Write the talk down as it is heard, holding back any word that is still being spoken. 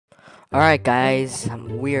Alright guys,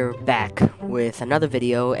 we're back with another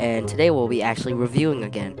video, and today we'll be actually reviewing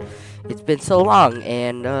again. It's been so long,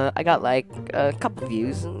 and I got like a couple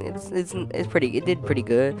views, and it did pretty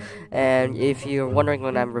good. And if you're wondering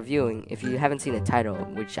what I'm reviewing, if you haven't seen the title,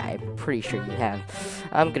 which I'm pretty sure you have,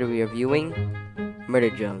 I'm gonna be reviewing Murder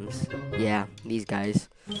Jones. Yeah, these guys.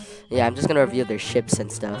 Yeah, I'm just gonna review their ships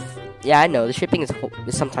and stuff. Yeah, I know the shipping is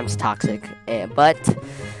sometimes toxic, but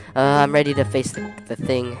I'm ready to face the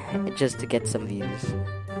thing just to get some views.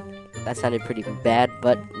 That sounded pretty bad,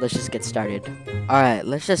 but let's just get started. Alright,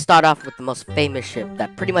 let's just start off with the most famous ship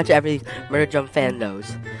that pretty much every Murder Jump fan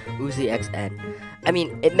knows, Uzi XN. I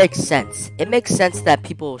mean, it makes sense. It makes sense that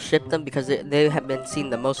people ship them because they have been seeing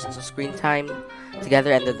the most screen time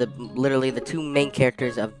together, and they're literally the two main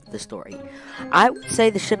characters of the story. I would say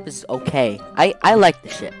the ship is okay. I like the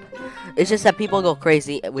ship. It's just that people go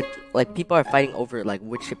crazy with, like, people are fighting over, like,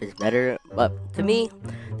 which ship is better. But to me,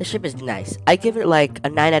 the ship is nice. I give it, like, a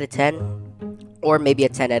 9 out of 10. Or maybe a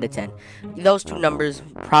 10 out of 10. Those two numbers,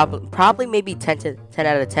 probably maybe 10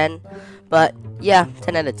 out of 10. But, yeah,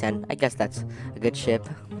 10 out of 10. I guess that's a good ship.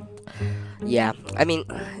 Yeah, I mean,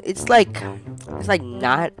 it's like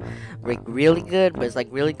not, like, really good. But it's, like,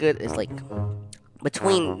 really good. It's, like,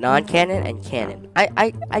 between non-canon and canon.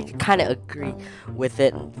 I kind of agree with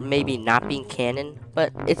it maybe not being canon,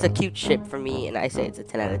 but it's a cute ship for me, and I say it's a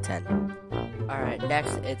 10 out of 10. Alright,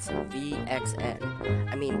 next it's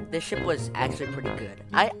VXN. I mean, this ship was actually pretty good.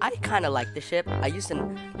 I kind of like the ship. I used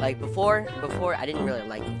to, like, before I didn't really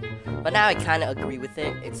like it, but now I kind of agree with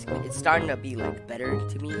it. It's starting to be, like, better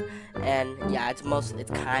to me, and yeah, it's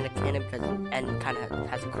kind of canon because N kind of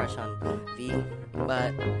has a crush on V,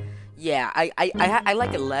 but yeah, I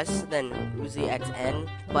like it less than Uzi XN,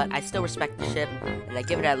 but I still respect the ship, and I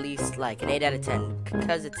give it at least like an 8 out of 10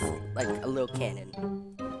 because it's like a little canon.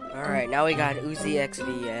 Alright, now we got Uzi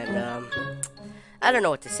XV, and I don't know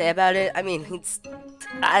what to say about it. I mean,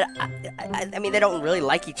 I mean, they don't really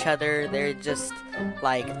like each other. They're just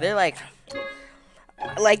they're like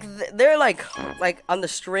on the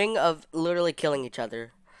string of literally killing each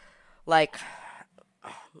other. Like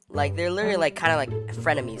they're literally like kind of like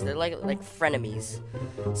frenemies. They're like frenemies.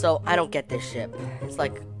 So I don't get this ship. It's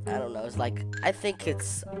like, I don't know. It's like, I think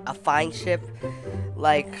it's a fine ship.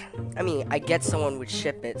 Like, I mean, I get someone would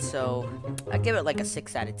ship it, so I give it like a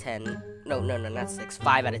 6 out of 10. No, not 6.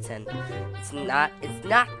 5 out of 10. It's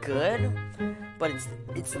not good, but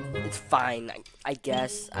it's fine. I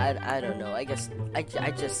guess. I don't know. I guess I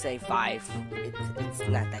just say 5. It's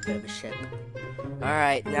not that good of a ship. All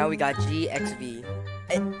right, now we got GXV.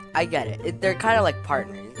 I get it. They're kind of like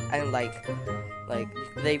partners, and like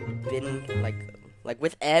they've been like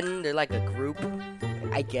with N, they're like a group.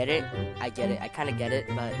 I get it. I kind of get it,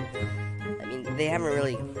 but I mean, they haven't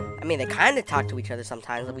really. I mean, they kind of talk to each other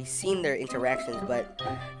sometimes. Like, we've seen their interactions, but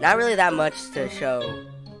not really that much to show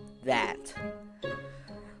that.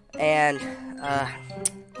 And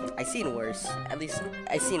I seen worse. At least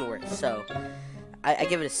I seen worse. So I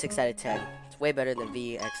give it a 6 out of 10. It's way better than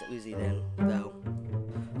VX Uzi then, though.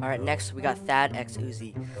 Alright, next we got Thad X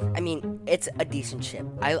Uzi. I mean, it's a decent ship.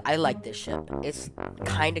 I like this ship. It's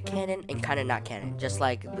kind of canon and kind of not canon, just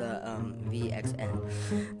like the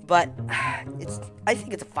VXN. But I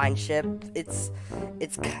think it's a fine ship. It's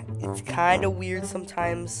kind of weird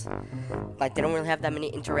sometimes. Like, they don't really have that many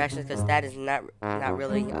interactions because Thad is not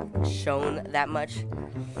really shown that much.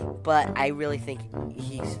 But I really think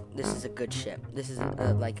this is a good ship. This is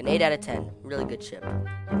like an 8 out of 10. Really good ship.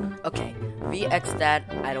 Okay, VX Thad,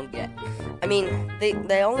 I don't get. I mean,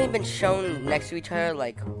 they only been shown next to each other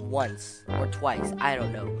like once or twice. I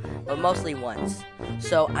don't know, but mostly once.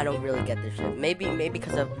 So I don't really get this ship. Maybe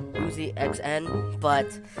because of Uzi XN, but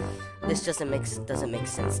this doesn't make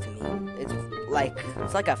sense to me. It's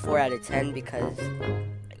like a 4 out of 10 because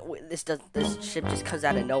this ship just comes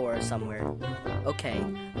out of nowhere or somewhere. Okay,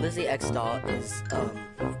 Lizzie X Doll is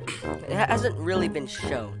it hasn't really been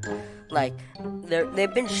shown. Like,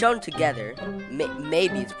 they've been shown together.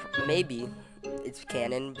 Maybe it's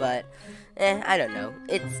canon, but I don't know.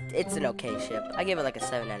 It's an okay ship. I give it like a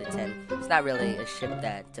 7 out of 10. It's not really a ship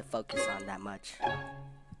that to focus on that much.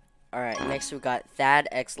 All right, next we got Thad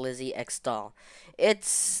X Lizzie X Doll. It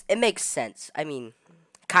makes sense. I mean,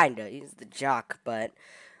 kinda. He's the jock, but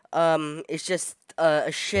it's just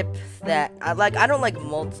a ship that I don't like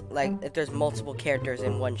if there's multiple characters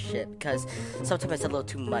in one ship, because sometimes it's a little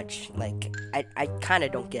too much. Like, I kind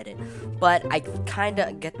of don't get it, but I kind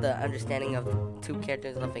of get the understanding of 2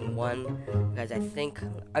 characters loving one, because I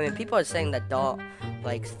mean, people are saying that Doll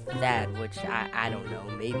likes Thad, which I don't know.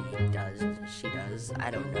 Maybe he does, she does,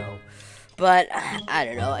 I don't know, but I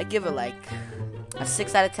don't know. I give it like a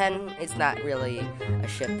 6 out of 10. It's not really a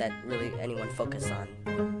ship that really anyone focus on.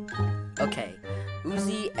 Okay,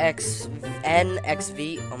 Uzi X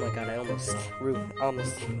NXV. Oh my god, I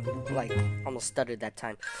almost stuttered that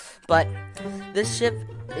time. But this ship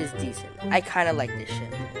is decent. I kind of like this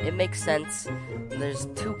ship. It makes sense. There's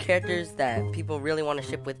 2 characters that people really want to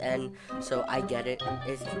ship with N, so I get it.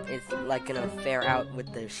 It's like gonna fare out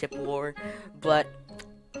with the ship war, but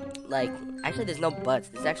like, actually there's no buts.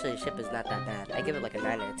 This actually ship is not that bad. I give it like a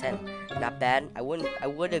 9 out of 10. Not bad. I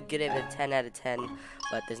would have given it a 10 out of 10,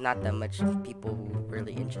 but there's not that much people who are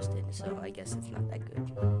really interested, so I guess it's not that good.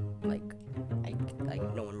 Like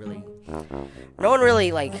no one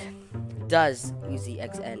really like does Uzi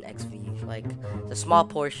XN XV. Like, it's a small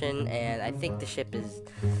portion, and I think the ship is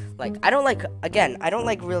like, I don't like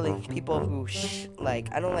really people who I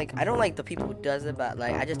don't like the people who does it, but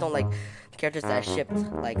like I just don't like the characters that are shipped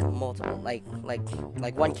like multiple, like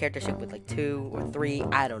one character shipped with like 2 or 3.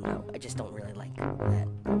 I don't know. I just don't really like that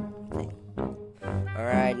thing.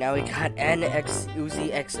 Alright, now we got NX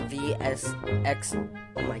Uzi XVSX.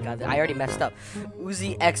 Oh my god, I already messed up.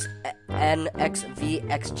 Uzi X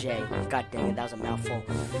NXVXJ. God dang it, that was a mouthful.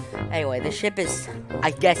 Anyway, the ship is, I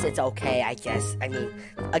guess it's okay, I guess. I mean,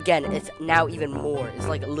 again, it's now even more. It's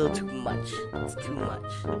like a little too much. It's too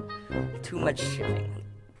much. Too much shipping.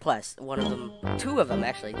 Plus, two of them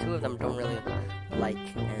don't really like,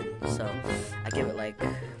 and so I give it like,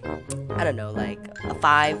 I don't know, like a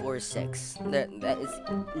 5 or a 6. That is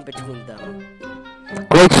in between them.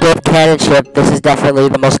 Great ship, cannon ship. This is definitely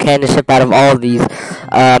the most cannon ship out of all of these.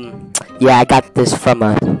 Yeah, I got this from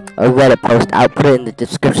a Reddit post. I'll put it in the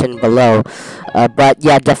description below. But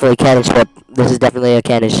yeah, definitely cannon ship. This is definitely a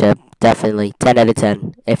cannon ship. Definitely 10 out of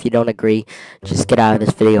 10. If you don't agree, just get out of this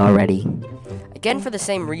video already. Again, for the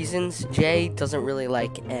same reasons, J doesn't really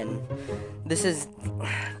like N. This is,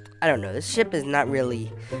 I don't know, this ship does not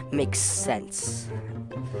really make sense.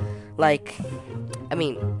 Like, I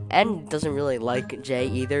mean, N doesn't really like J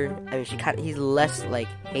either. I mean, he's less like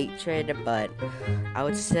hatred, but I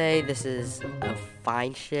would say this is a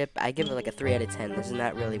fine ship. I give it like a 3 out of 10. This is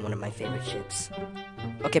not really one of my favorite ships.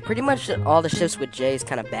 Okay, pretty much all the ships with J is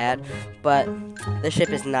kind of bad, but this ship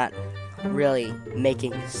is not really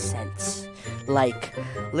making sense. Like,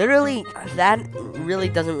 literally, that really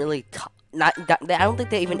doesn't really I don't think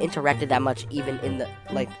they even interacted that much, even in the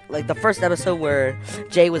like the first episode where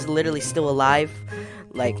Jay was literally still alive.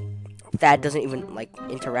 Like, Thad doesn't even like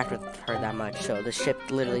interact with her that much, so the ship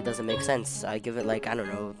literally doesn't make sense. I give it like, I don't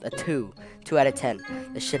know, a 2 out of 10.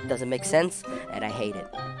 The ship doesn't make sense, and I hate it.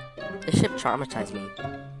 The ship traumatized me.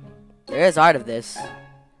 There is art of this,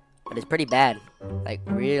 but it's pretty bad, like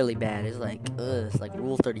really bad. It's like, it's like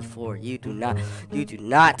Rule 34. You do not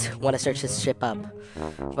want to search this ship up.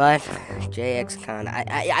 But JXCon,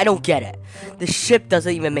 I don't get it. The ship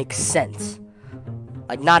doesn't even make sense.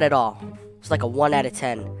 Like, not at all. It's like a 1 out of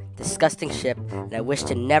 10. Disgusting ship, and I wish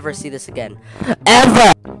to never see this again,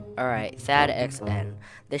 ever. All right, Thad XN.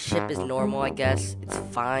 This ship is normal, I guess. It's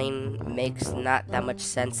fine. Makes not that much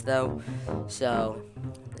sense though. So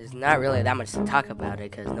there's not really that much to talk about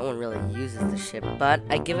it because no one really uses the ship. But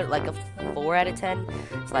I give it like a 4 out of 10.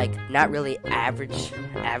 It's like not really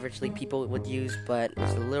averagely people would use, but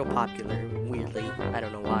it's a little popular, weirdly. I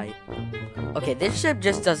don't know why. Okay, this ship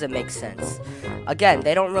just doesn't make sense. Again,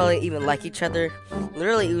 they don't really even like each other.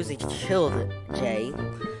 Literally, Uzi killed Jay,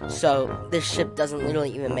 so this ship doesn't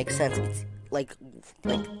literally even make sense. It's like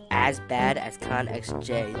as bad as Con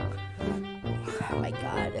XJ. Oh my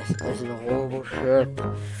god, this is a horrible ship.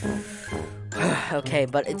 Okay,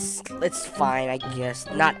 but it's fine, I guess.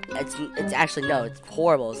 It's actually, no, it's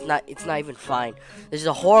horrible. It's not even fine. This is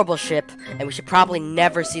a horrible ship, and we should probably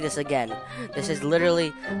never see this again. This is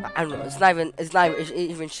literally, I don't know, it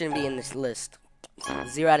even shouldn't be in this list.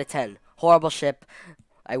 0 out of 10. Horrible ship.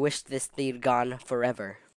 I wish this thing had gone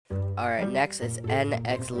forever. Alright, next is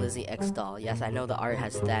NX Lizzie X Doll. Yes, I know the art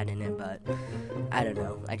has that in it, but I don't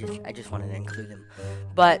know. I just wanted to include him.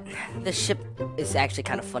 But this ship is actually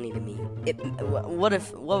kind of funny to me.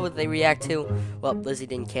 What would they react to? Well, Lizzie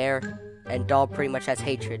didn't care, and Doll pretty much has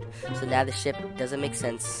hatred. So now the ship doesn't make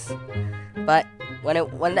sense. But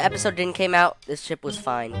when the episode didn't came out, this ship was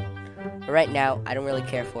fine. But right now, I don't really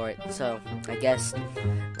care for it. So I guess,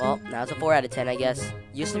 well, now it's a 4 out of 10, I guess.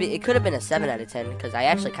 It could have been a 7 out of 10, because I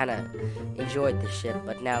actually kind of enjoyed this ship,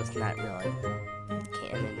 but now it's not really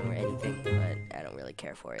canon or anything, but I don't really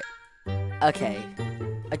care for it. Okay,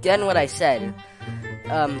 again, what I said,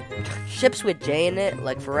 ships with J in it,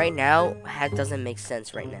 like, for right now, doesn't make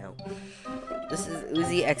sense right now. This is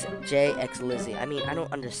Uzi X J X Lizzie. I mean, I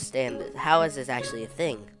don't understand this. How is this actually a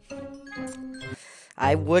thing?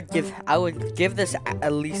 I would give this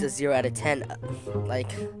at least a 0 out of 10,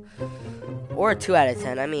 like, or a 2 out of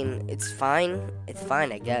 10. I mean, it's fine. It's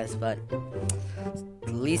fine, I guess, but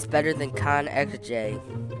at least better than Con XJ.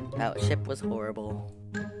 That ship was horrible.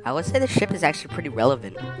 I would say the ship is actually pretty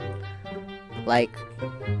relevant. Like,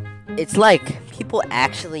 it's like people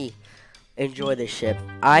actually enjoy this ship.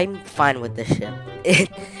 I'm fine with this ship.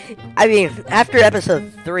 I mean, after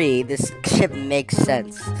episode 3, this ship makes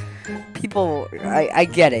sense. People, I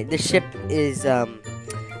get it. This ship is,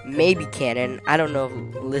 maybe canon. I don't know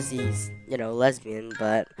if Lizzie's, lesbian,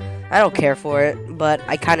 but I don't care for it, but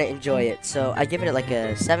I kind of enjoy it. So I give it like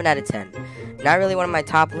a 7 out of 10. Not really one of my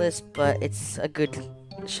top lists, but it's a good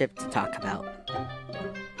ship to talk about.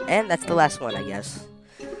 And that's the last one, I guess.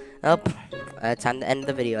 Time to end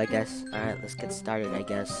the video, I guess. Alright, let's get started, I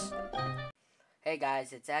guess. Hey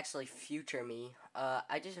guys, it's actually future me.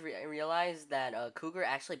 I just realized that Cougar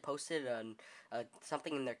actually posted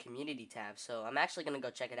something in their community tab, so I'm actually gonna go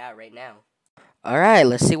check it out right now. Alright,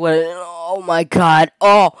 let's see what. Oh my god.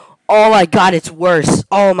 Oh my god, it's worse.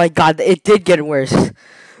 Oh my god, it did get worse.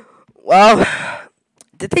 Well,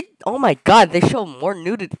 did they? Oh my god, they show more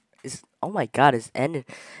nudity. Oh my god, his end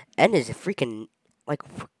is freaking like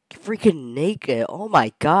freaking naked. Oh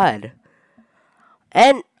my god.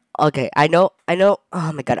 And okay, I know.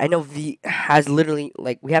 Oh my god, I know V has literally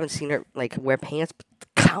like we haven't seen her like wear pants. But,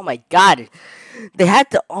 oh my god, they had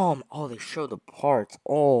to. They show the parts.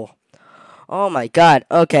 Oh my god.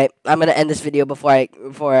 Okay, I'm gonna end this video before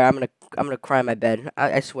I'm gonna cry in my bed.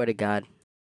 I swear to God.